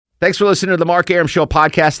Thanks for listening to the Mark Arum Show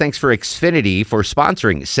podcast. Thanks for Xfinity for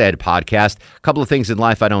sponsoring said podcast. A couple of things in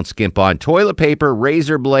life I don't skimp on. Toilet paper,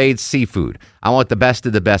 razor blades, seafood. I want the best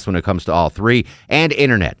of the best when it comes to all three. And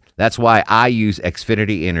internet. That's why I use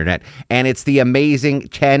Xfinity Internet. And it's the amazing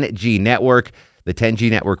 10G network. The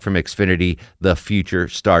 10G network from Xfinity. The future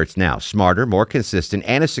starts now. Smarter, more consistent,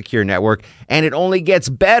 and a secure network. And it only gets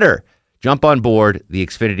better. Jump on board the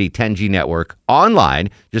Xfinity 10G network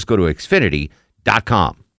online. Just go to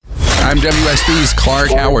Xfinity.com. I'm WSB's Clark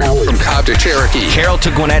Howard from Cobb to Cherokee, Carroll to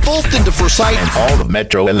Gwinnett, Fulton to Forsyth, and all the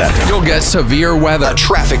Metro 11. You'll get severe weather, a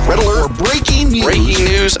traffic red alert, or breaking news. Breaking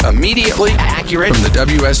news immediately accurate from the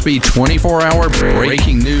WSB 24-hour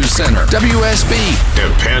Breaking News Center. WSB.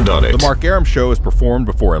 Depend on it. The Mark Arum Show is performed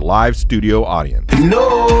before a live studio audience.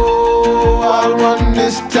 No, I want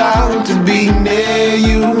this town to be near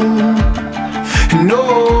you.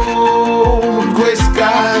 No gray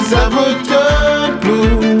skies ever turn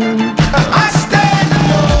blue. I stand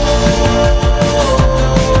alone.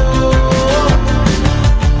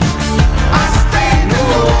 I stand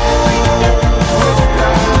alone.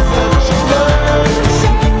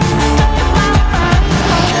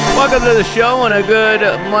 Welcome to the show and a good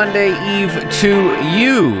Monday Eve to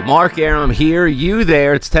you. Mark Arum here, you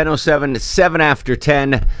there. It's 10:07, 7 after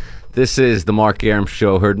 10. This is the Mark Arum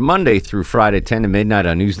Show, heard Monday through Friday, 10 to midnight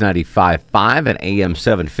on News 95.5 and AM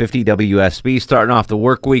 750 WSB. Starting off the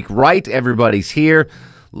work week right. Everybody's here.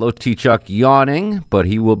 Low T Chuck yawning, but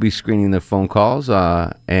he will be screening the phone calls.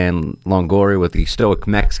 And Longoria with the stoic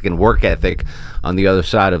Mexican work ethic on the other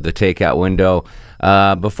side of the takeout window.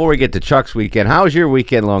 Before we get to Chuck's weekend, how was your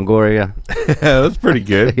weekend, Longoria? It was pretty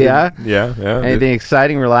good. Yeah? Yeah. Anything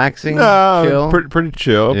exciting, relaxing, chill? Pretty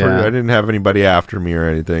chill. Yeah. I didn't have anybody after me or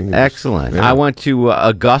anything. Excellent. Yeah. I went to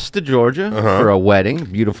Augusta, Georgia for a wedding.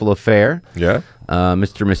 Beautiful affair. Yeah.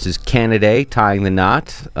 Mr. and Mrs. Kennedy tying the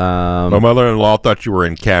knot. My mother-in-law thought you were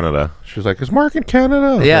in Canada. She was like, "Is Mark in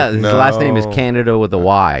Canada?" Yeah, Like, his no. last name is Canada with a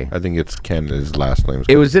Y. I think it's Canada's last name.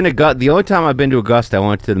 It was in Augusta. The only time I've been to Augusta, I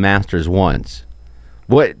went to the Masters once.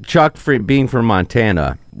 What, Chuck, being from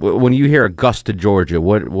Montana, when you hear Augusta, Georgia,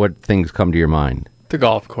 what things come to your mind? The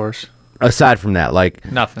golf course. Aside from that, like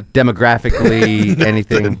Nothing. Demographically,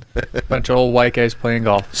 anything. Bunch of old white guys playing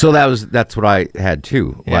golf. So that's what I had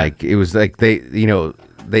too. Yeah. Like it was like they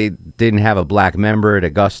didn't have a black member at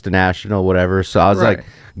Augusta National, whatever. So I was like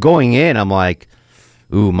going in, I'm like,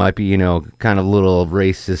 ooh, might be kind of little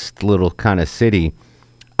racist, little kind of city.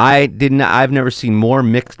 I've never seen more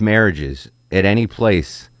mixed marriages at any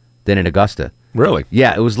place than in Augusta. Really?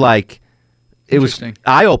 Yeah, it was like it was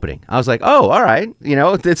eye-opening. I was like, oh, all right,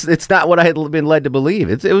 it's not what I had been led to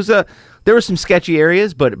believe. There were some sketchy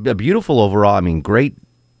areas, but a beautiful overall. I mean, great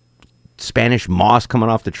Spanish moss coming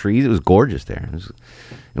off the trees. It was gorgeous there.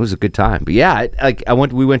 It was a good time. But yeah,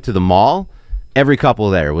 we went to the mall. Every couple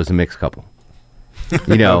there was a mixed couple.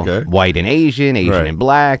 Okay. White and Asian and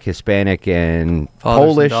black, Hispanic and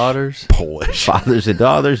Polish. Polish. Fathers and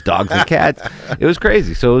daughters, dogs and cats. It was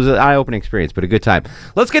crazy. So it was an eye-opening experience, but a good time.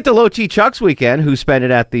 Let's get to Low T Chuck's weekend, who spent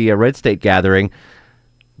it at the Red State Gathering.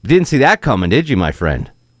 Didn't see that coming, did you, my friend?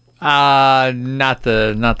 Not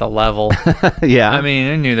the level. Yeah. I mean,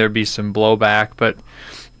 I knew there'd be some blowback, but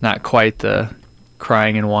not quite the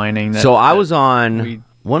crying and whining. So I was on.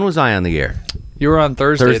 When was I on the air? You were on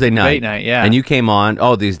Thursday night. Debate night, yeah. And you came on.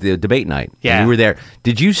 Oh, the debate night. Yeah. And you were there.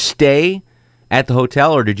 Did you stay at the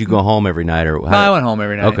hotel, or did you go home every night? No, I went home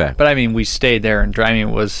every night. Okay. But I mean, we stayed there, and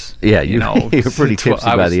driving was you were pretty tipsy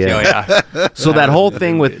by the end. Yeah. So that whole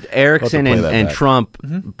thing with Erickson and Trump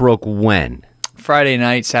broke when? Friday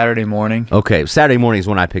night, Saturday morning. Okay, Saturday morning is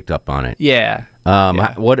when I picked up on it. Yeah.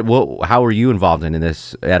 How were you involved in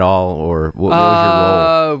this at all, or what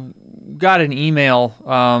was your role? Got an email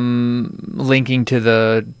linking to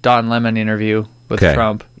the Don Lemon interview with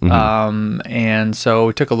Trump, and so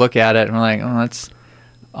we took a look at it, and we're like, oh, that's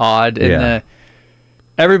odd. And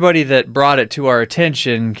everybody that brought it to our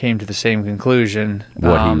attention came to the same conclusion,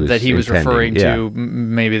 that he was referring to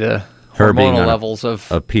maybe the hormonal levels of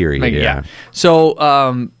a period. maybe,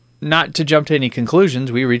 So, not to jump to any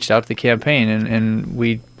conclusions, we reached out to the campaign and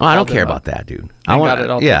we. I don't care about that, dude. I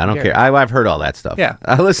don't care. I've heard all that stuff. Yeah.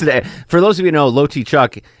 Listen, for those of you who know, Low T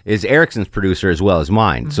Chuck is Erickson's producer as well as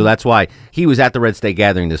mine, so that's why he was at the Red State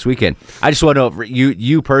Gathering this weekend. I just want to know,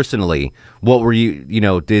 you personally, what were you?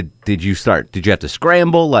 Did you have to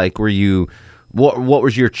scramble? Like, were you? What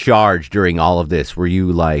was your charge during all of this? Were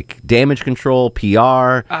you like damage control,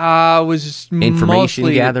 PR? Was information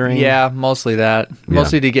mostly, gathering? Yeah, mostly that.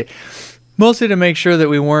 Mostly to get. Mostly to make sure that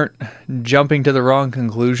we weren't jumping to the wrong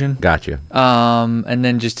conclusion. Gotcha. And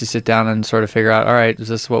then just to sit down and sort of figure out, all right, is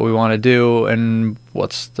this what we want to do, and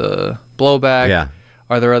what's the blowback? Yeah.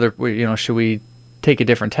 Are there other, should we take a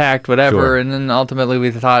different tact, whatever? Sure. And then ultimately we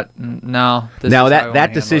thought, no. Now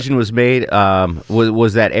that decision was made.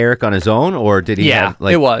 Was that Eric on his own, or did he? Yeah, have,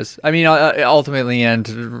 it was. I mean, ultimately, and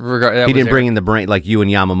he didn't bring in the brain like you and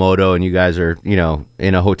Yamamoto, and you guys are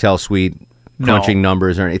in a hotel suite crunching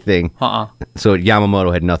numbers or anything. So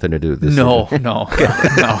Yamamoto had nothing to do with this. No.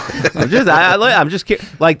 I'm just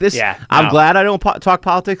like this. Yeah, I'm glad I don't talk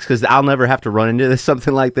politics because I'll never have to run into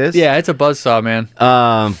something like this. Yeah, it's a buzzsaw, man.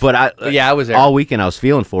 But I was there all weekend. I was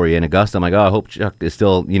feeling for you in Augusta. I'm like, I hope Chuck is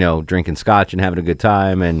still drinking scotch and having a good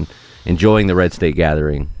time and enjoying the Red State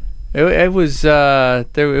Gathering. It was a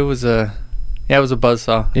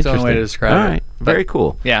buzzsaw. It's the only way to describe it. All right. Very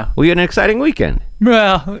cool. Yeah. We had an exciting weekend.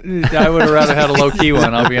 Well, I would have rather had a low-key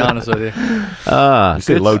one, I'll be honest with you. You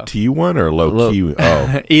say low-T one or low-key?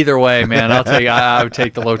 Oh. Either way, man. I would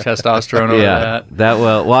take the low testosterone over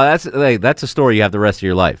that. That's a story you have the rest of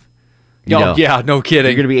your life. Yeah, no kidding.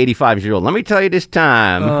 You're going to be 85 years old. Let me tell you this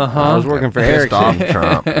time. I was working for Ericsson.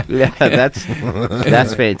 Trump. Yeah, that's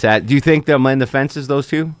fantastic. Do you think they'll mend the fences, those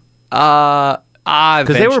two? Because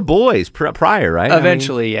they were boys prior, right?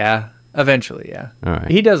 Eventually, yeah. All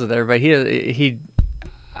right. He does it there, but he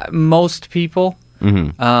most people,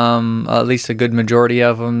 at least a good majority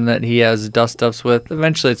of them that he has dust-ups with,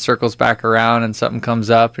 eventually it circles back around and something comes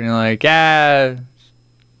up and you're like,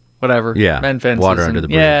 whatever. Yeah, mend fences. water under the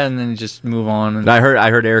bridge. Yeah, and then you just move on. And I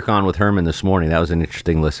heard Eric on with Herman this morning. That was an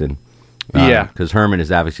interesting listen. Because Herman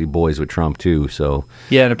is obviously boys with Trump too. So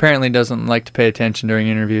yeah, and apparently doesn't like to pay attention during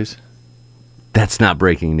interviews. That's not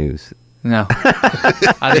breaking news. No.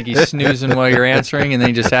 I think he's snoozing while you're answering, and then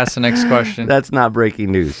he just asks the next question. That's not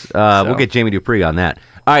breaking news. We'll get Jamie Dupree on that.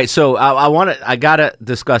 All right, so I gotta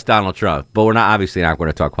discuss Donald Trump, but we're not going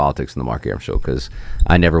to talk politics in the Mark Arum Show because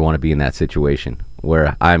I never want to be in that situation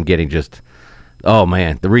where I'm getting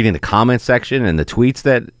reading the comment section and the tweets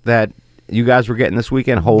that you guys were getting this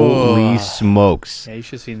weekend. Holy smokes! Yeah, you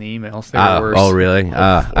should have seen the emails. They were worse. Oh, really?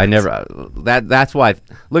 I never. That's why.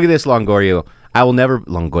 Look at this, Longoria. I will never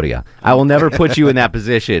put you in that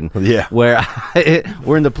position where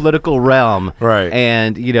we're in the political realm, right?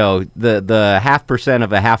 And the 0.5%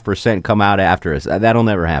 of a 0.5% come out after us. That'll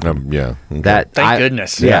never happen. Okay. Thank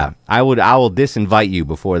goodness. Yeah, I will disinvite you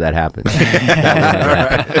before that happens.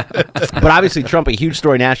 But obviously, Trump, a huge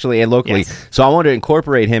story nationally and locally. Yes. So I want to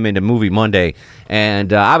incorporate him into Movie Monday.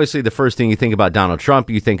 And obviously, the first thing you think about Donald Trump,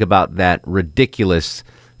 you think about that ridiculous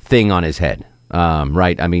thing on his head,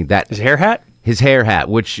 right? I mean his hair hat. His hair hat,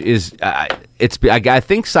 which is, I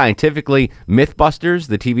think scientifically, MythBusters,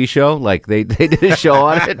 the TV show, like they did a show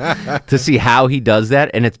on it to see how he does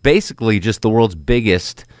that, and it's basically just the world's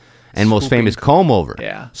biggest and most famous comb over.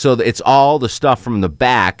 Yeah. So it's all the stuff from the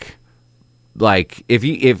back. Like if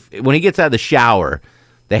when he gets out of the shower,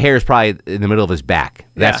 the hair is probably in the middle of his back.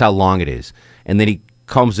 That's how long it is, and then he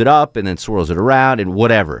combs it up and then swirls it around and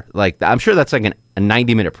whatever. Like I'm sure that's like a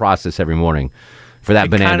 90-minute process every morning. For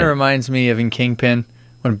that banana. It kind of reminds me of in Kingpin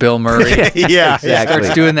when Bill Murray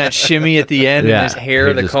starts doing that shimmy at the end and his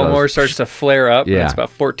hair, the comb over starts to flare up. Yeah. And it's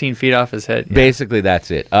about 14 feet off his head. Yeah. Basically,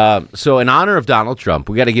 that's it. So in honor of Donald Trump,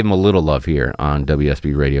 we got to give him a little love here on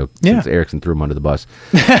WSB Radio since Erickson threw him under the bus.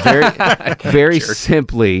 Very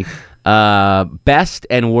simply, best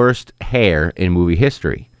and worst hair in movie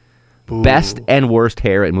history. Ooh. Best and worst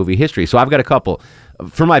hair in movie history. So I've got a couple.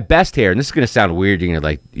 For my best hair, and this is going to sound weird, you're going to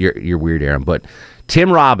like, you're weird, Aaron, but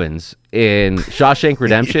Tim Robbins in Shawshank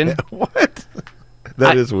Redemption. What?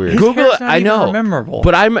 That is weird. Google it. I know. Memorable.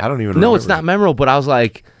 But I don't even remember. No, it's not memorable, but I was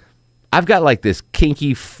like, I've got like this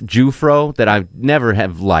kinky Jew fro that I never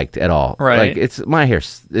have liked at all. Right. Like my hair,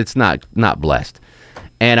 it's not blessed.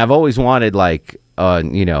 And I've always wanted like, a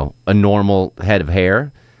normal head of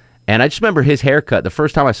hair. And I just remember his haircut the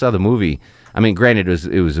first time I saw the movie. I mean, granted,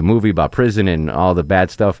 it was a movie about prison and all the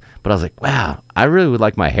bad stuff, but I was like, wow, I really would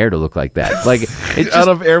like my hair to look like that. Like, it's just, out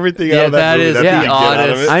of everything out of that movie, is the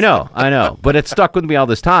oddest. I know, but it stuck with me all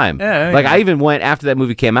this time. I even went after that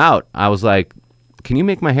movie came out. I was like, can you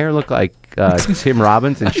make my hair look like Tim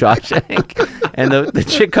Robbins in Shawshank? And the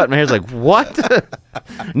chick cut my hair is like, what?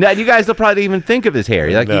 Now, you guys will probably even think of his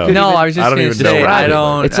hair. Like, I was just going to say, I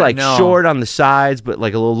don't. It's like short on the sides, but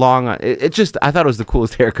like a little long. It just, I thought it was the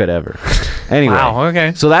coolest haircut ever. Anyway. Wow,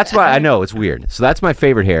 okay. So that's why, I know, it's weird. So that's my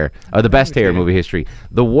favorite hair, or the best hair in movie history.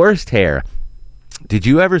 The worst hair, did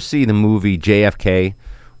you ever see the movie JFK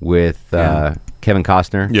with Kevin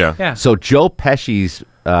Costner? Yeah. So Joe Pesci's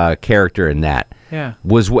character in that. Yeah.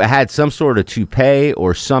 Had some sort of toupee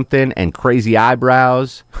or something and crazy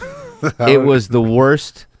eyebrows. It was the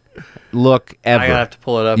worst look ever. I have to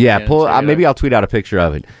pull it up. Yeah, again maybe I'll tweet out a picture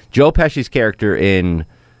of it. Joe Pesci's character in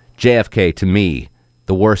JFK, to me,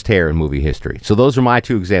 the worst hair in movie history. So those are my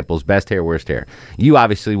two examples, best hair, worst hair. You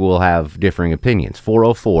obviously will have differing opinions.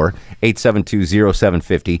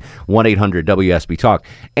 404-872-0750, 1-800-WSB Talk.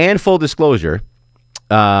 And full disclosure,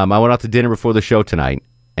 I went out to dinner before the show tonight,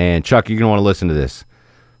 and Chuck, you're going to want to listen to this.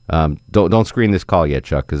 Don't screen this call yet,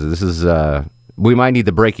 Chuck, because this is we might need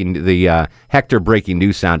the Hector breaking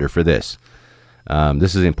news sounder for this.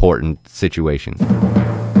 This is an important situation.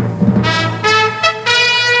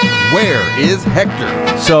 Where is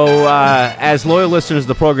Hector? So, as loyal listeners of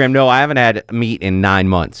the program know, I haven't had meat in 9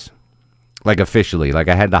 months, like officially. Like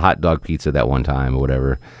I had the hot dog pizza that one time or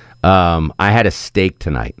whatever. I had a steak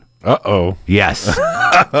tonight. Uh-oh. Yes.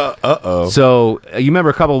 Uh-oh. So, you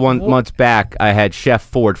remember a couple months back, I had Chef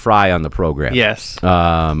Ford Fry on the program. Yes.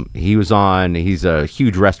 He was on. He's a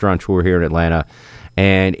huge restaurateur here in Atlanta,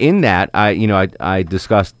 and in that, I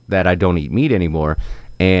discussed that I don't eat meat anymore,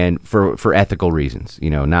 and for ethical reasons,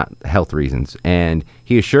 not health reasons. And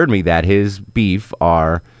he assured me that his beef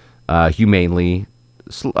are humanely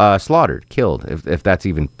slaughtered, killed, if that's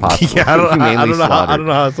even possible. Yeah, I don't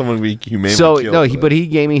know how someone would be humanely killed. So no, but he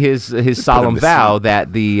gave me his solemn vow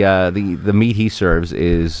that the meat he serves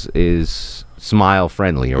is smile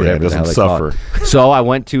friendly or whatever. It doesn't suffer. So I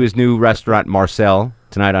went to his new restaurant, Marcel,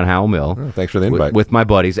 tonight on Howell Mill. Oh, thanks for the invite. With my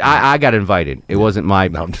buddies. I got invited. It wasn't my.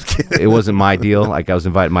 No, I'm just kidding. It wasn't my deal. Like I was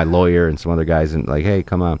invited, my lawyer and some other guys, and like, hey,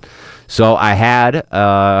 come on. So I had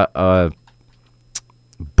a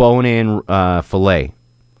bone-in fillet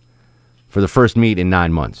for the first meat in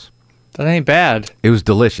 9 months. That ain't bad. It was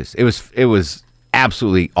delicious. It was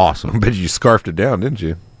absolutely awesome. I bet you scarfed it down, didn't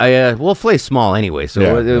you? Well, flay's small anyway,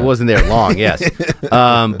 so it wasn't there long. Yes,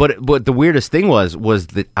 but the weirdest thing was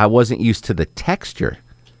that I wasn't used to the texture.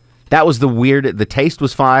 That was the weird. The taste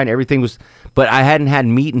was fine, everything was, but I hadn't had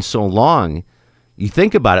meat in so long. You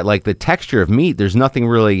think about it, like the texture of meat. There's nothing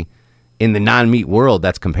really in the non-meat world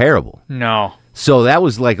that's comparable. No. So that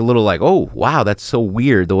was like a little like, oh wow, that's so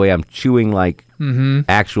weird the way I'm chewing like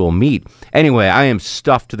actual meat. Anyway, I am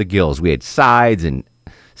stuffed to the gills. We had sides and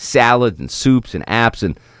salads and soups and apps,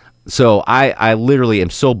 and so I literally am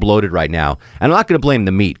so bloated right now. And I'm not going to blame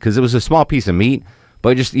the meat because it was a small piece of meat,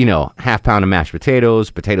 but just half pound of mashed potatoes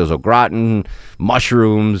au gratin,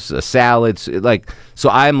 mushrooms, salads, so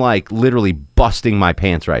I'm like literally busting my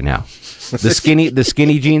pants right now. The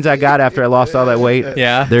skinny jeans I got after I lost all that weight.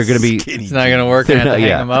 Yeah, they're gonna be. It's not gonna work. I have to hang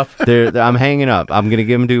them up. I'm hanging up. I'm gonna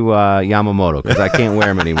give them to Yamamoto because I can't wear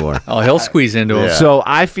them anymore. Oh, he'll squeeze into them. So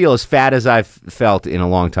I feel as fat as I've felt in a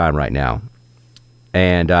long time right now,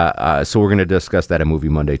 and so we're gonna discuss that at Movie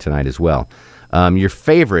Monday tonight as well. Your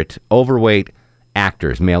favorite overweight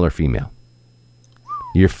actors, male or female?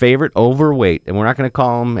 Your favorite overweight, and we're not going to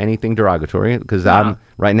call them anything derogatory because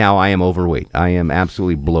right now I am overweight. I am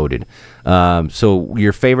absolutely bloated. So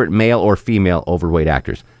your favorite male or female overweight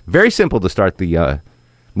actors. Very simple to start the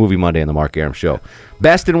Movie Monday on the Mark Arum Show.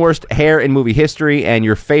 Best and worst hair in movie history and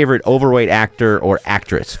your favorite overweight actor or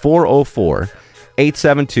actress.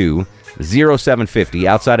 404-872-0750.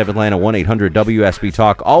 Outside of Atlanta, 1-800-WSB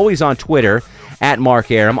Talk. Always on Twitter, at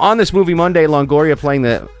Mark Arum. On this Movie Monday, Longoria playing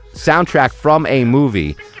the soundtrack from a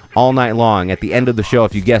movie all night long. At the end of the show,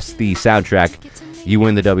 if you guess the soundtrack, you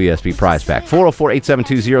win the WSB prize pack.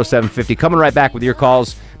 404-872-0750. Coming right back with your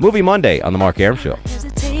calls. Movie Monday on the Mark Arum Show.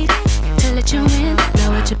 Hesitate to let you in.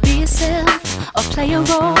 Know it to be yourself or play a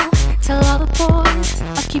role. Tell all the boys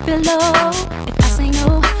or keep it low. If I say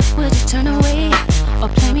no, would you turn away or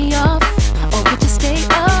play me off, or would you stay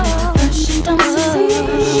up? Don't succeed.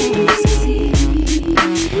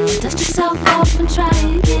 Dust yourself off and try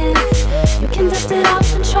again. You can dust it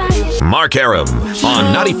off and try it. Mark Arum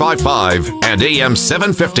on 95.5 and AM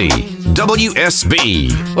 750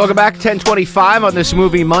 WSB. Welcome back, 10:25 on this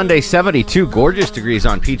Movie Monday. 72 gorgeous degrees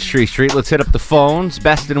on Peachtree Street. Let's hit up the phones.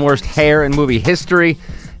 Best and worst hair in movie history.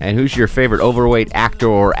 And who's your favorite overweight actor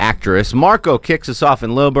or actress? Marco kicks us off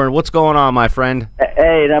in Lilburn. What's going on, my friend?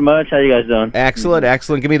 Hey, not much. How you guys doing? Excellent,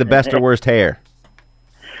 excellent. Give me the best or worst hair.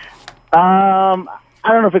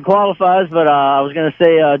 I don't know if it qualifies, but I was going to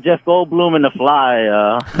say Jeff Goldblum in The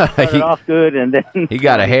Fly. Started off good, and then he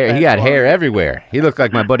got hair everywhere. He looked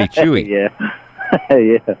like my buddy Chewie. Yeah.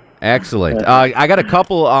 Yeah. Excellent. I got a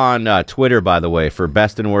couple on Twitter, by the way, for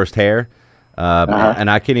best and worst hair. And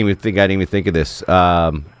I didn't even think of this.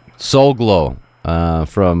 Soul Glow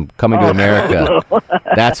from Coming to America.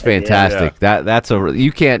 That's fantastic. Yeah. That's a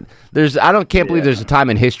you can't. Can't believe there's a time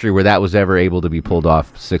in history where that was ever able to be pulled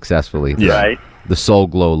off successfully. Yeah. Right. The Soul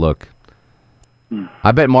Glow look.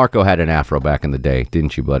 I bet Marco had an afro back in the day,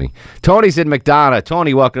 didn't you, buddy? Tony's in McDonough.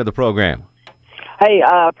 Tony, welcome to the program. Hey,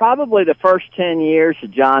 probably the first 10 years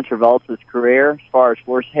of John Travolta's career, as far as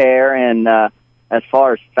worst hair, and as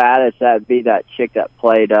far as fattest, that'd be that chick that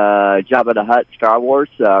played Jabba the Hutt, Star Wars,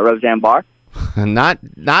 Roseanne Barr. Not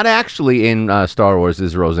actually in Star Wars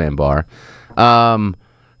is Roseanne Barr.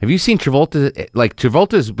 Have you seen Travolta? Like,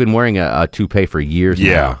 Travolta's been wearing a toupee for years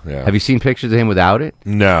now. Yeah. Have you seen pictures of him without it?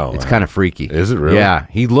 No. It's kind of freaky. Is it really? Yeah.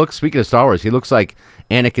 Speaking of Star Wars, he looks like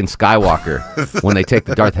Anakin Skywalker when they take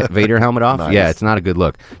the Darth Vader helmet off. Nice. Yeah, it's not a good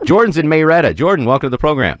look. Jordan's in Mayretta. Jordan, welcome to the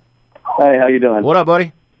program. Hey, how you doing? What up,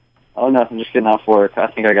 buddy? Oh, nothing. Just getting off work. I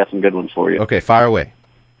think I got some good ones for you. Okay, fire away.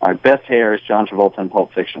 All right, best hair is John Travolta in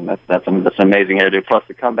Pulp Fiction. That's an amazing hairdo, plus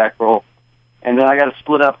the comeback role. And then I got to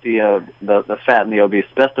split up the fat and the obese.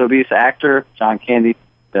 Best obese actor, John Candy.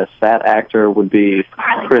 Best fat actor would be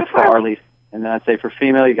Chris Farley. And then I'd say for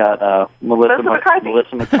female, you got Melissa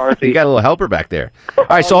McCarthy. You got a little helper back there. All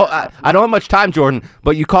right, so I don't have much time, Jordan,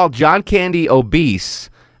 but you called John Candy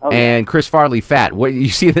obese and Chris Farley fat. What you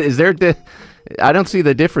see? Is there? I don't see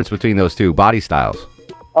the difference between those two body styles.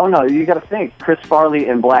 Oh, no, you got to think Chris Farley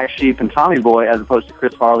in Black Sheep and Tommy Boy as opposed to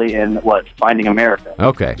Chris Farley in, Finding America.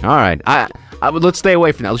 Okay, all right. I would let's stay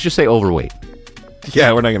away from that. Let's just say overweight.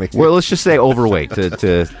 Yeah, we're not going to... Well, let's just say overweight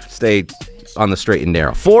to stay on the straight and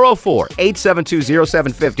narrow.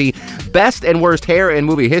 404-872-0750. Best and worst hair in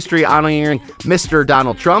movie history, honoring Mr.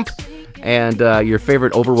 Donald Trump. And your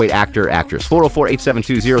favorite overweight actor, actress.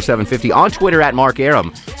 404-872-0750. On Twitter at Mark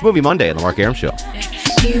Arum. It's Movie Monday on The Mark Arum Show.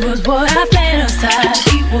 He was what I fantasized,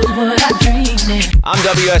 he was what I dreamed in. I'm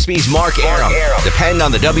WSB's Mark Arum. Depend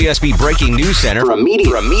on the WSB Breaking News Center for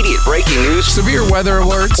immediate breaking news, severe weather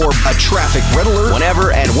alerts, or a traffic red alert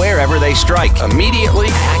whenever and wherever they strike. Immediately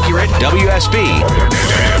accurate WSB.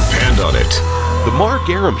 Depend on it. The Mark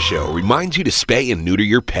Arum Show reminds you to spay and neuter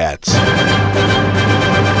your pets.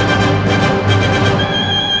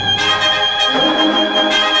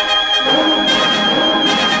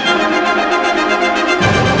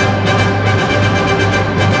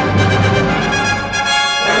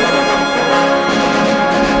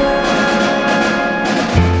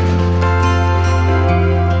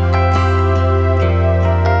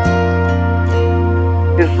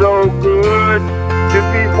 It's so good to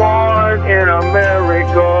be born in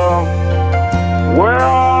America, where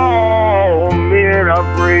all men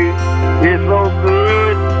are free. It's so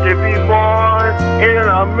good to be born in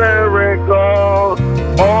America,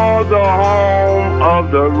 all the home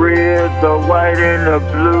of the red, the white, and the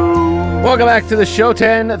blue. Welcome back to the show.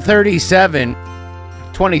 10:37.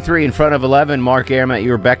 23 in front of 11. Mark Arum at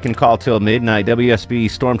your beck and call till midnight.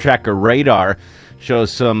 WSB Storm Tracker radar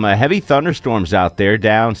shows some heavy thunderstorms out there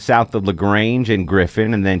down south of LaGrange and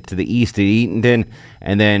Griffin, and then to the east at Eatonton,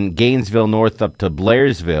 and then Gainesville north up to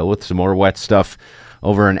Blairsville with some more wet stuff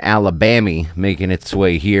over in Alabama making its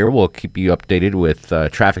way here. We'll keep you updated with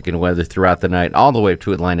traffic and weather throughout the night, all the way up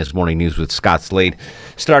to Atlanta's Morning News with Scott Slade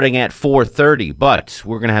starting at 4:30. But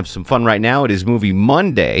we're going to have some fun right now. It is Movie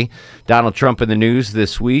Monday. Donald Trump in the news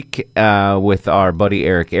this week with our buddy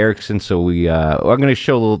Eric Erickson. So we're going to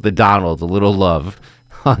show the Donald a little love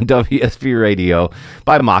on WSB Radio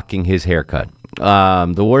by mocking his haircut.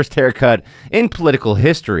 The worst haircut in political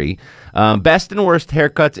history. Best and worst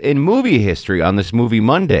haircuts in movie history on this Movie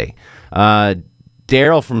Monday.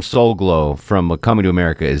 Daryl from Soul Glow from Coming to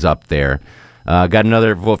America is up there. Got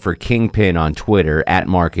another vote for Kingpin on Twitter at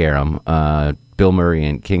Mark Arum. Bill Murray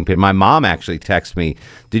and Kingpin. My mom actually texted me,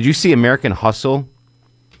 did you see American Hustle?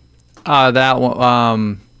 That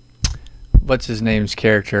one, what's his name's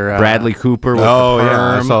character? Bradley Cooper with the perm.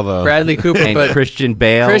 Yeah, I saw the Bradley Cooper, and but Christian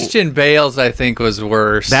Bale. Christian Bale's, I think, was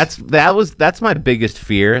worse. That's my biggest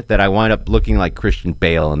fear, that I wind up looking like Christian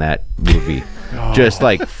Bale in that movie. Just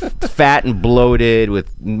like fat and bloated with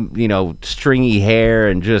stringy hair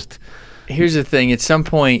and just. Here's the thing: at some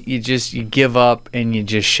point, you give up and you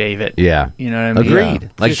just shave it. Yeah, you know what I mean. Agreed. Yeah.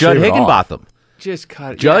 Like just Judd Higginbotham. Just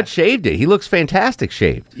cut it. Judd shaved it. He looks fantastic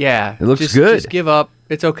shaved. Yeah, it looks good. Just give up.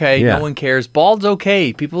 It's okay. Yeah. No one cares. Bald's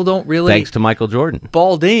okay. People don't really. Thanks to Michael Jordan.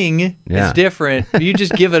 Balding is different. You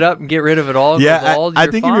just give it up and get rid of it all. Yeah, bald, I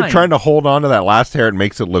think fine. if you're trying to hold on to that last hair, it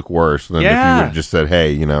makes it look worse than if you would have just said,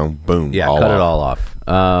 hey, boom. Yeah, cut it all off.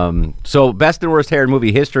 So best and worst hair in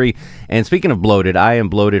movie history. And speaking of bloated, I am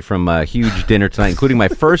bloated from a huge dinner tonight, including my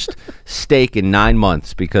first steak in 9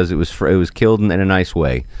 months because it was killed in a nice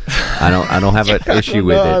way. I don't have an issue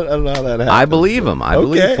with it. I don't know how that happened. I believe him. I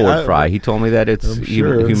believe Ford Fry. He told me that it's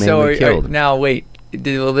humanely So killed. now wait.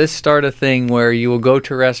 Will this start a thing where you will go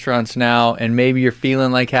to restaurants now and maybe you're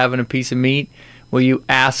feeling like having a piece of meat? Will you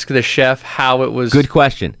ask the chef how it was? Good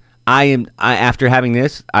question. After having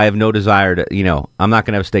this, I have no desire to. I'm not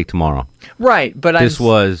going to have steak tomorrow. Right, but this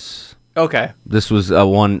was okay. This was a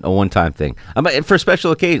one-time thing. For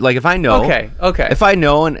special occasion, like if I know. Okay. If I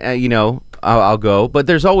know and I'll go. But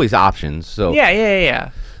there's always options. So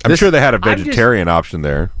yeah. I'm sure they had a vegetarian option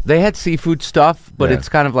there. They had seafood stuff, but it's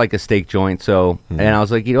kind of like a steak joint. So, and I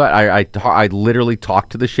was like, you know what? I literally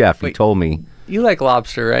talked to the chef. He told me. You like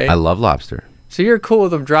lobster, right? I love lobster. So you're cool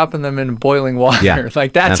with them dropping them in boiling water. Yeah,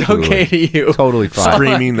 like that's absolutely. okay to you. Totally fine.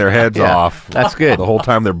 Screaming their heads off. That's good. The whole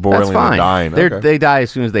time they're boiling and dying. They die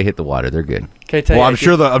as soon as they hit the water. They're good. Well, I'm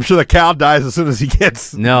sure the cow dies as soon as he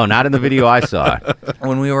gets. No, not in the video I saw.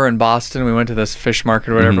 When we were in Boston, we went to this fish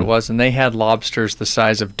market or whatever it was, and they had lobsters the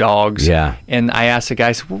size of dogs. Yeah. And I asked the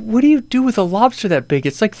guy, what do you do with a lobster that big?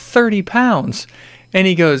 It's like 30 pounds. And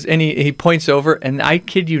he goes, and he points over, and I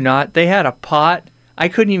kid you not, they had a pot. I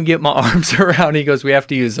couldn't even get my arms around. He goes, we have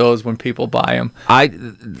to use those when people buy them.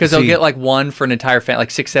 Because they'll get like one for an entire family, like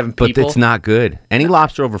 6-7 people. But it's not good. Any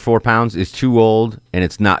lobster over 4 pounds is too old, and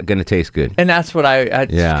it's not going to taste good. And that's what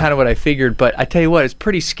kind of what I figured. But I tell you what, it's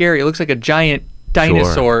pretty scary. It looks like a giant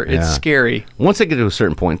dinosaur. Sure, It's scary. Once they get to a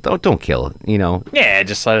certain point, don't kill it. Yeah,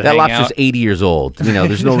 just let it that hang lobster's out. 80 years old.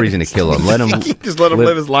 There's no reason to kill him. Let him just let him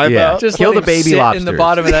live his life out. Just kill let the him baby sit lobsters in the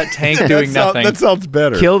bottom of that tank doing nothing. That sounds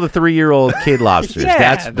better. Kill the 3-year-old kid lobsters. Yeah,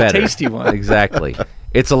 That's the better. tasty one. Exactly.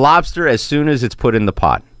 It's a lobster as soon as it's put in the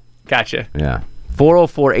pot. Gotcha. Yeah.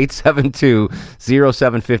 404-872-0750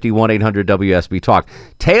 1-800-WSB Talk.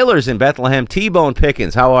 Taylor's in Bethlehem. T-Bone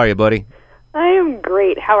Pickens. How are you, buddy? I am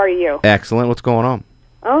great. How are you? Excellent. What's going on?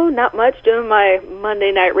 Oh, not much. Doing my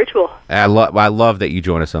Monday night ritual. I love that you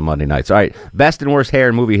join us on Monday nights. All right. Best and worst hair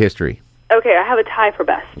in movie history. Okay, I have a tie for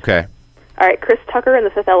best. Okay. All right, Chris Tucker in The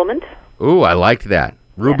Fifth Element. Ooh, I liked that.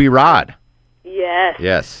 Ruby Rod. Yes.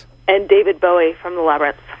 Yes. And David Bowie from The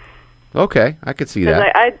Labyrinth. Okay, I could see 'Cause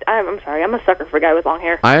that. I'm sorry, I'm a sucker for a guy with long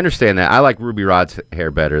hair. I understand that. I like Ruby Rod's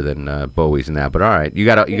hair better than Bowie's and that. But all right, you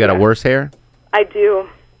got a worse hair? I do.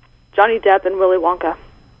 Johnny Depp and Willy Wonka.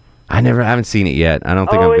 I haven't seen it yet. I don't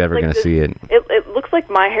think I'm ever going to see it. It looks like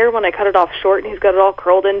my hair when I cut it off short, and he's got it all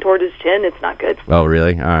curled in toward his chin. It's not good. Oh,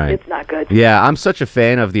 really? All right. It's not good. Yeah, I'm such a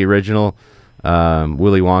fan of the original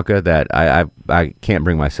Willy Wonka that I can't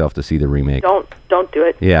bring myself to see the remake. Don't do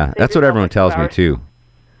it. Yeah, Save that's what yourself everyone like tells 2 me hours. too.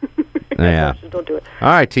 Yeah. Just don't do it. All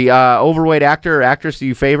right, T. Overweight actor or actress do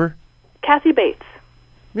you favor? Kathy Bates.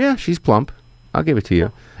 Yeah, she's plump. I'll give it to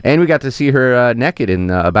you. And we got to see her naked in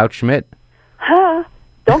About Schmidt. Huh?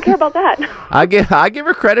 Don't care about that. I give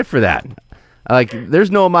her credit for that. Like,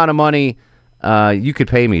 there's no amount of money you could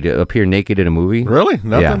pay me to appear naked in a movie. Really?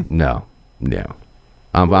 Nothing? Yeah, no.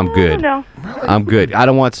 I'm good. No. I'm good. I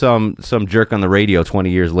don't want some jerk on the radio 20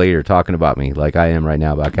 years later talking about me like I am right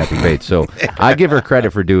now about Kathy Bates. So I give her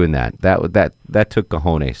credit for doing that. That took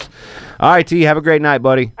cojones. All right, T. Have a great night,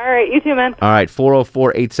 buddy. All right, you too, man. All right,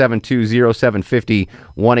 404-872-0750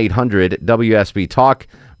 1-800-WSB Talk.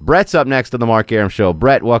 Brett's up next on the Mark Arum Show.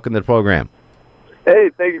 Brett, welcome to the program. Hey,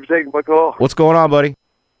 thank you for taking my call. What's going on, buddy?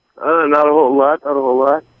 Not a whole lot.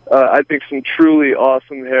 I think some truly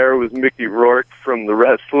awesome hair was Mickey Rourke from The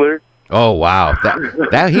Wrestler. Oh, wow.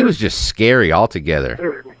 That he was just scary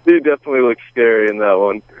altogether. He definitely looked scary in that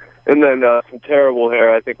one. And then some terrible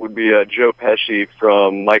hair, I think, would be Joe Pesci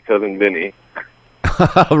from My Cousin Vinny.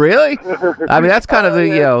 Really? I mean, that's kind of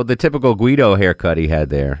the typical Guido haircut he had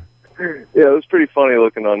there. Yeah, it was pretty funny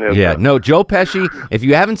looking on him. Yeah, no, Joe Pesci. If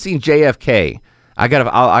you haven't seen JFK,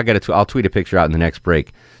 I'll tweet a picture out in the next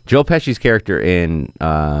break. Joe Pesci's character in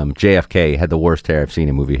JFK had the worst hair I've seen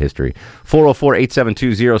in movie history.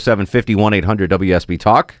 404-872-0750 1-800-WSB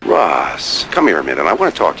Talk. Russ, come here a minute. I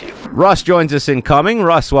want to talk to you. Russ joins us incoming.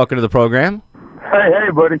 Russ, welcome to the program. Hey,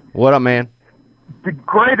 buddy. What up, man? The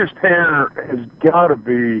greatest hair has got to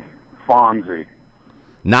be Fonzie.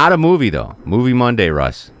 Not a movie, though. Movie Monday,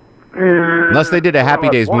 Russ. Unless they did a Happy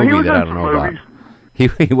Days movie that I don't know about.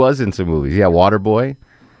 He was in some movies. Yeah, Waterboy.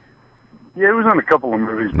 Yeah, he was in a couple of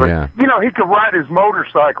movies, but Yeah. He could ride his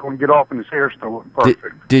motorcycle and get off, and his hair still looked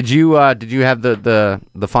perfect. Did you have the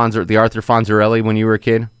Arthur Fonzarelli when you were a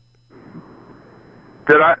kid?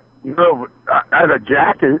 Did I? No, but I had a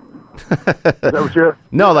jacket. Is that what you?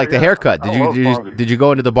 No, like the haircut. I love Fonzie. Did you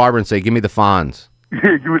go into the barber and say, "Give me the Fonz"?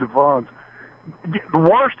 Yeah, give me the Fonz. The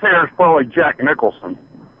worst hair is probably Jack Nicholson.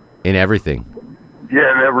 In everything.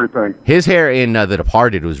 Yeah, and everything. His hair in The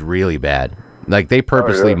Departed was really bad. Like they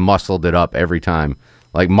purposely yeah. muscled it up every time.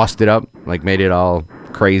 like mussed it up, like made it all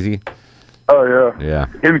crazy. Oh yeah.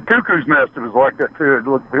 Yeah. In Cuckoo's Nest, it was like that too.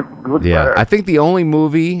 It looked Yeah, bad. I think the only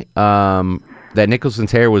movie that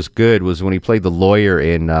Nicholson's hair was good was when he played the lawyer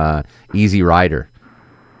in Easy Rider.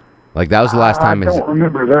 Like that was the last time. I don't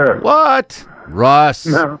remember that. What? Russ,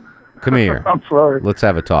 No. come here. I'm sorry. Let's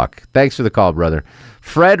have a talk. Thanks for the call, brother.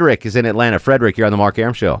 Frederick is in Atlanta. Frederick, you're on the Mark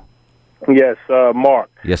Arum Show. Yes, Mark.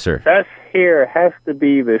 Yes, sir. Best hair has to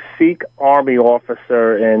be the Sikh army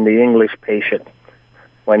officer in The English Patient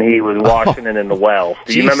when he was washing it in the well.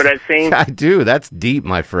 Do you remember that scene? I do. That's deep,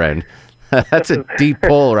 my friend. That's a deep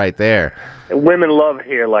pull right there. Women love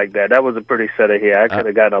hair like that. That was a pretty set of hair. I could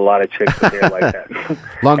have gotten a lot of chicks with hair like that.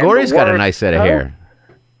 Longoria's got a nice set of hair.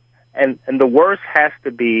 And the worst has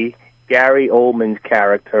to be Gary Oldman's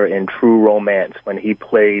character in True Romance when he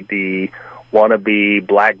played the wannabe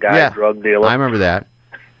black guy drug dealer. I remember that.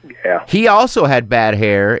 Yeah. He also had bad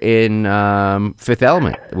hair in Fifth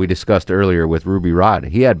Element, we discussed earlier with Ruby Rod.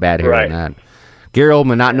 He had bad hair in that. Gary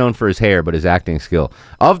Oldman, not known for his hair, but his acting skill.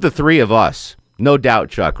 Of the three of us, no doubt,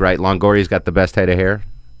 Chuck, right? Longoria's got the best head of hair?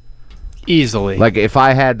 Easily. Like, if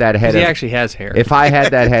I had that head He of... actually has hair. If I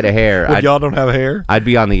had that head of hair... What, y'all don't have hair? I'd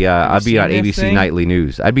be on the... I'd be on seen this ABC thing? Nightly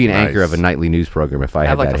News. I'd be an Nice. anchor of a nightly news program if I I had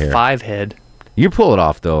have like that a hair. 5 head. You pull it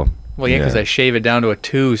off, though. Well, yeah, because I shave it down to a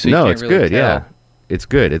 2, so you No, can't it's really good, tell. yeah. It's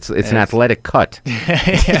good. It's an athletic cut.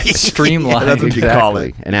 Streamlined. That's what you call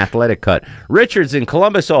it. An athletic cut. Richard's in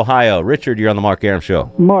Columbus, Ohio. Richard, you're on the Mark Arum Show.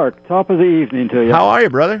 Mark, top of the evening to you. How are you,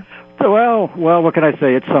 brother? Well, what can I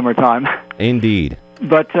say? It's summertime. Indeed.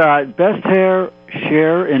 But best hair,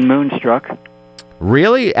 Cher in Moonstruck.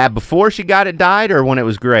 Really? Before she got it dyed or when it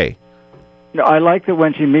was gray? No, I like that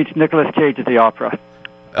when she meets Nicolas Cage at the opera.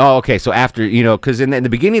 Oh, okay. So after, because in the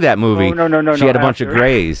beginning of that movie, No, she had a bunch of after.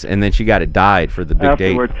 grays, and then she got it dyed for the big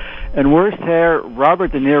Afterwards. And worst hair,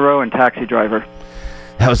 Robert De Niro in Taxi Driver. date.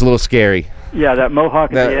 That was a little scary. Yeah, that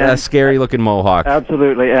mohawk at the That end. scary-looking mohawk.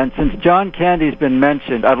 Absolutely. And since John Candy's been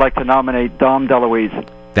mentioned, I'd like to nominate Dom DeLuise.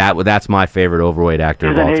 That's my favorite overweight actor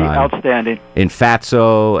of Isn't all he time. outstanding? In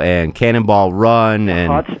Fatso and Cannonball Run and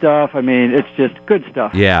Hot stuff. I mean, it's just good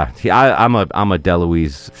stuff. yeah, I'm a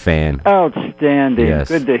DeLuise fan. Outstanding. Yes.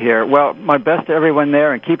 Good to hear. Well, my best to everyone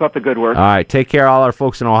there, and keep up the good work. All right, take care of all our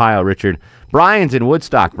folks in Ohio, Richard. Brian's in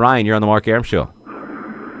Woodstock. Brian, you're on the Mark Arum Show.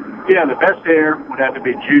 Yeah, the best hair would have to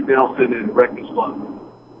be Jude Nelson in Breakfast Club.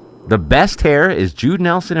 The best hair is Jude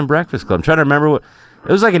Nelson in Breakfast Club. I'm trying to remember what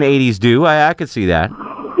it was like an 80s do. I could see that.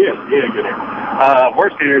 Yeah, good hair.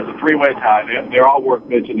 Worst hair is a three-way tie. They're all worth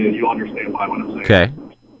mentioning, and you'll understand why when I'm saying. Okay.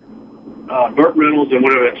 Burt Reynolds in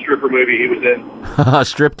whatever that stripper movie he was in.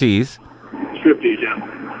 Striptease. Striptease,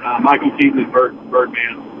 yeah. Michael Keaton in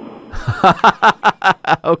Birdman.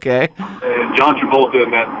 Okay. And John Travolta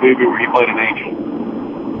in that movie where he played an angel.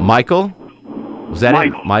 Michael? Was that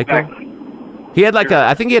Michael, it? Michael? exactly. He had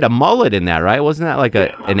I think he had a mullet in that, right? Wasn't that like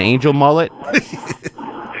an angel mullet?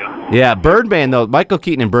 Yeah, Birdman, though. Michael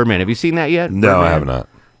Keaton in Birdman. Have you seen that yet? No, Birdman? I have not.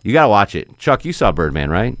 You got to watch it. Chuck, you saw Birdman,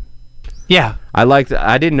 right? Yeah. I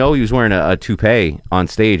didn't know he was wearing a toupee on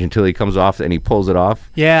stage until he comes off and he pulls it off.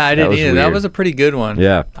 Yeah, I didn't either. That weird. was a pretty good one.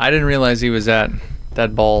 Yeah. I didn't realize he was that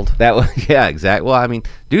bald. That was, yeah, exactly. Well, I mean,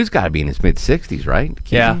 dude's got to be in his mid-60s, right?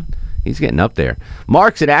 Yeah. He's getting up there.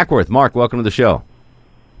 Mark's at Ackworth. Mark, welcome to the show.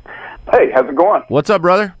 Hey, how's it going? What's up,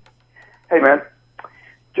 brother? Hey, man.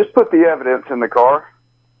 Just put the evidence in the car.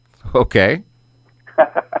 Okay.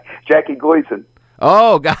 Jackie Gleason.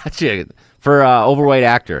 Oh, gotcha. For overweight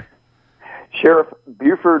actor. Sheriff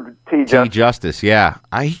Buford T. T. Justice, yeah.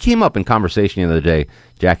 He came up in conversation the other day,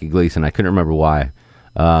 Jackie Gleason. I couldn't remember why.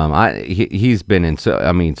 He's been in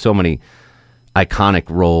so many iconic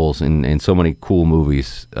roles in so many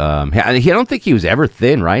I don't think he was ever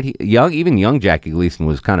thin, right? Even young Jackie Gleason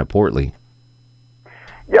was kind of portly.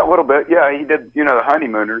 Yeah, a little bit. Yeah, he did, the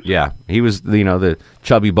Honeymooners. Yeah, he was, the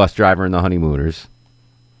chubby bus driver in the Honeymooners.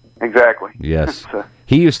 Exactly. Yes.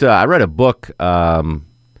 He used to, I read a book,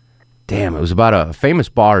 it was about a famous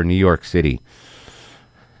bar in New York City.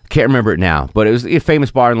 Can't remember it now, but it was a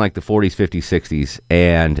famous bar in like the 40s, 50s, 60s,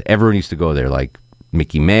 and everyone used to go there, like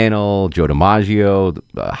Mickey Mantle, Joe DiMaggio,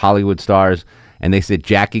 Hollywood stars, and they said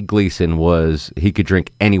Jackie Gleason he could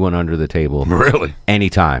drink anyone under the table. Really?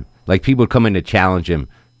 Anytime. Like people would come in to challenge him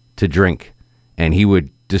to drink, and he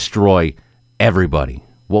would destroy everybody.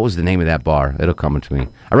 What was the name of that bar? It'll come to me.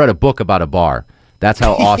 I read a book about a bar. That's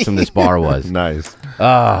how awesome this bar was. Nice.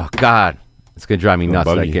 Oh, God. It's going to drive me nuts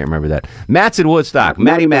that I can't remember that. Matt's in Woodstock.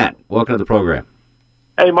 Matt, welcome to the program.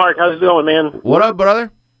 Hey, Mark, how's it going, man? What up,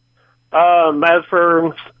 brother?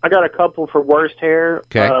 I got a couple for worst hair.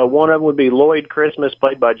 Okay. One of them would be Lloyd Christmas,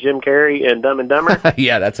 played by Jim Carrey in Dumb and Dumber.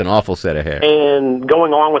 Yeah, that's an awful set of hair. And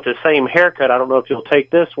going along with the same haircut, I don't know if you'll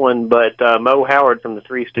take this one, but Mo Howard from the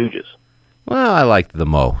Three Stooges. Well, I liked the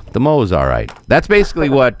Mo. The Mo was all right. That's basically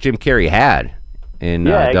what Jim Carrey had in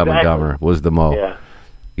Dumb and Dumber, was the Mo. Yeah.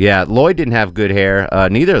 Yeah, Lloyd didn't have good hair.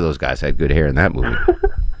 Neither of those guys had good hair in that movie.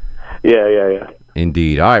 Yeah.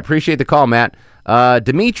 Indeed. All right, appreciate the call, Matt.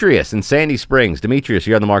 Demetrius in Sandy Springs. Demetrius,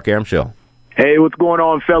 you're on the Mark Arum Show. Hey, what's going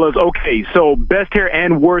on, fellas? Okay, so best hair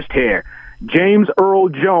and worst hair. James Earl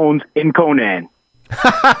Jones in Conan.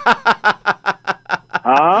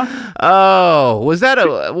 Huh? Oh, was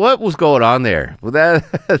that what was going on there? Was that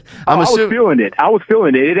I was feeling it.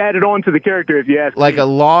 It added on to the character, if you ask me. Like a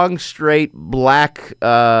long, straight, black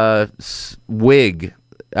wig.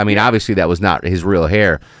 I mean, obviously that was not his real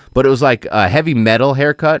hair, but it was like a heavy metal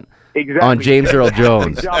haircut. Exactly. On James Earl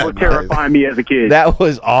Jones. That was terrifying me as a kid. That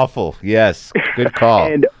was awful. Yes. Good call.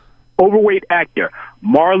 And overweight actor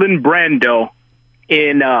Marlon Brando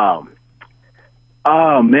in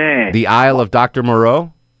oh man, The Isle of Dr.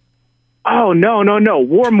 Moreau. Oh no,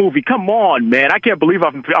 war movie. Come on, man! I can't believe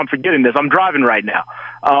I'm forgetting this. I'm driving right now.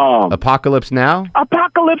 Apocalypse Now.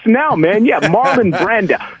 Apocalypse Now, man. Yeah, Marlon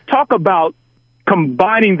Brando. Talk about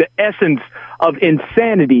combining the essence of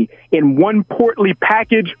insanity in one portly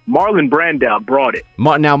package. Marlon Brando brought it.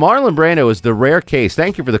 Now, Marlon Brando is the rare case.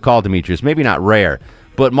 Thank you for the call, Demetrius. Maybe not rare,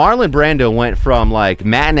 but Marlon Brando went from like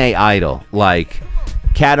matinee idol, like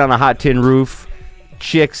Cat on a Hot Tin Roof.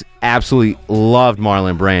 Chicks absolutely loved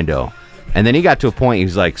Marlon Brando. And then he got to a point he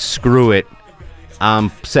was like, screw it.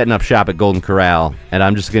 I'm setting up shop at Golden Corral, and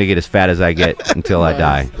I'm just going to get as fat as I get until I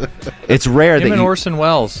die. It's rare Him that and Orson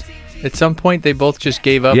Welles. At some point, they both just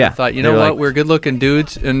gave up and thought, you know what, we're good-looking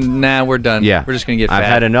dudes, and we're done. Yeah. We're just going to get fat. I've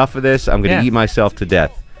had enough of this. I'm going to eat myself to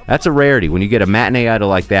death. That's a rarity when you get a matinee idol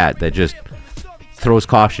like that just throws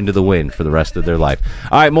caution to the wind for the rest of their life.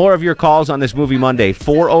 All right, more of your calls on this Movie Monday,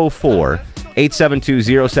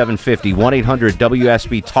 404-872-0750,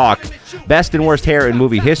 1-800-WSB-TALK. Best and worst hair in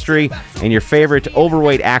movie history, and your favorite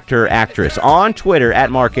overweight actor or actress. On Twitter, at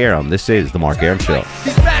Mark Arum. This is The Mark Arum Show.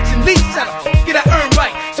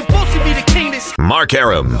 Mark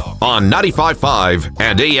Arum on 95.5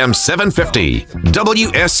 and AM 750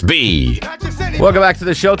 WSB. Welcome back to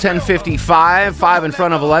the show, 10:55, 5 in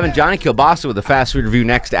front of 11. Johnny Kilbasa with the fast food review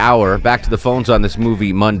next hour. Back to the phones on this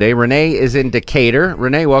Movie Monday. Renee is in Decatur.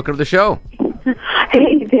 Renee, welcome to the show.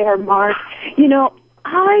 Hey there, Mark. You know,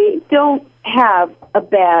 I don't have a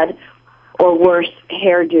bad or worse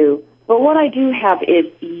hairdo, but what I do have is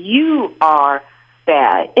you are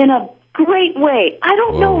bad in a great way. I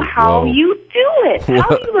don't know how you do it. How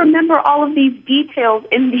do you remember all of these details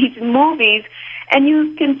in these movies, and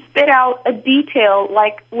you can spit out a detail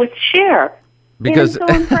like with Cher? Because it's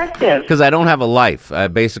so impressive. Because I don't have a life,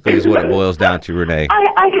 basically, is what it boils down to, Renee.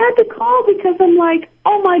 I had to call because I'm like,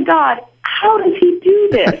 oh my God, how does he do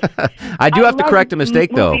this? I do have to correct a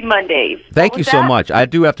mistake, though. Movie Mondays. Thank you so much. I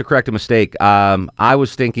do have to correct a mistake. I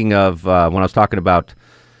was thinking of, when I was talking about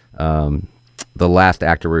the last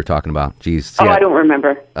actor we were talking about. Jeez. I don't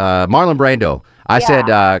remember. Marlon Brando. I said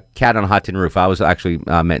Cat on a Hot Tin Roof. I was actually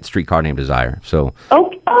meant Streetcar Named Desire. So.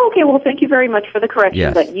 Okay, well, thank you very much for the correction,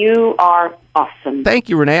 Yes. but you are awesome. Thank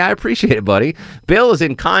you, Renee. I appreciate it, buddy. Bill is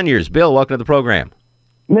in Conyers. Bill, welcome to the program.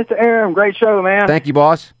 Mr. Arum, great show, man. Thank you,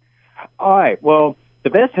 boss. All right, well, the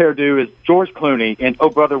best hairdo is George Clooney in Oh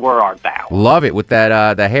Brother, Where Art Thou? Love it with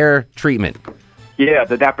that the hair treatment. Yeah,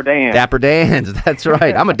 the Dapper Dan. Dapper Dans, that's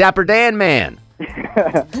right. I'm a Dapper Dan man.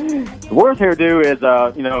 The worst hairdo is,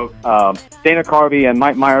 Dana Carvey and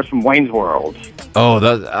Mike Myers from Wayne's World. Oh,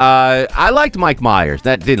 I liked Mike Myers.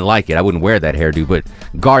 That didn't like it. I wouldn't wear that hairdo, but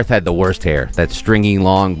Garth had the worst hair. That stringy,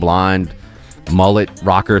 long, blonde, mullet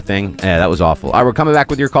rocker thing. Yeah, that was awful. All right, we're coming back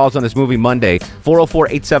with your calls on this Movie Monday.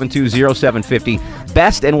 404-872-0750.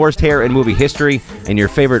 Best and worst hair in movie history, and your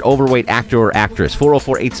favorite overweight actor or actress.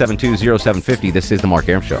 404-872-0750. This is The Mark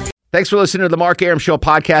Arum Show. Thanks for listening to the Mark Arum Show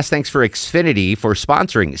podcast. Thanks for Xfinity for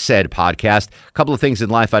sponsoring said podcast. A couple of things in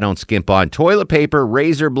life I don't skimp on. Toilet paper,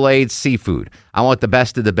 razor blades, seafood. I want the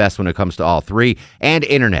best of the best when it comes to all three. And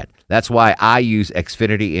internet. That's why I use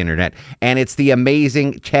Xfinity Internet. And it's the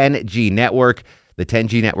amazing 10G network. The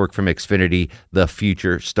 10G network from Xfinity. The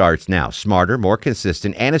future starts now. Smarter, more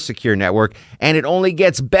consistent, and a secure network. And it only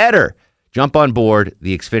gets better. Jump on board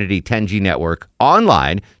the Xfinity 10G network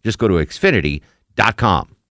online. Just go to Xfinity.com.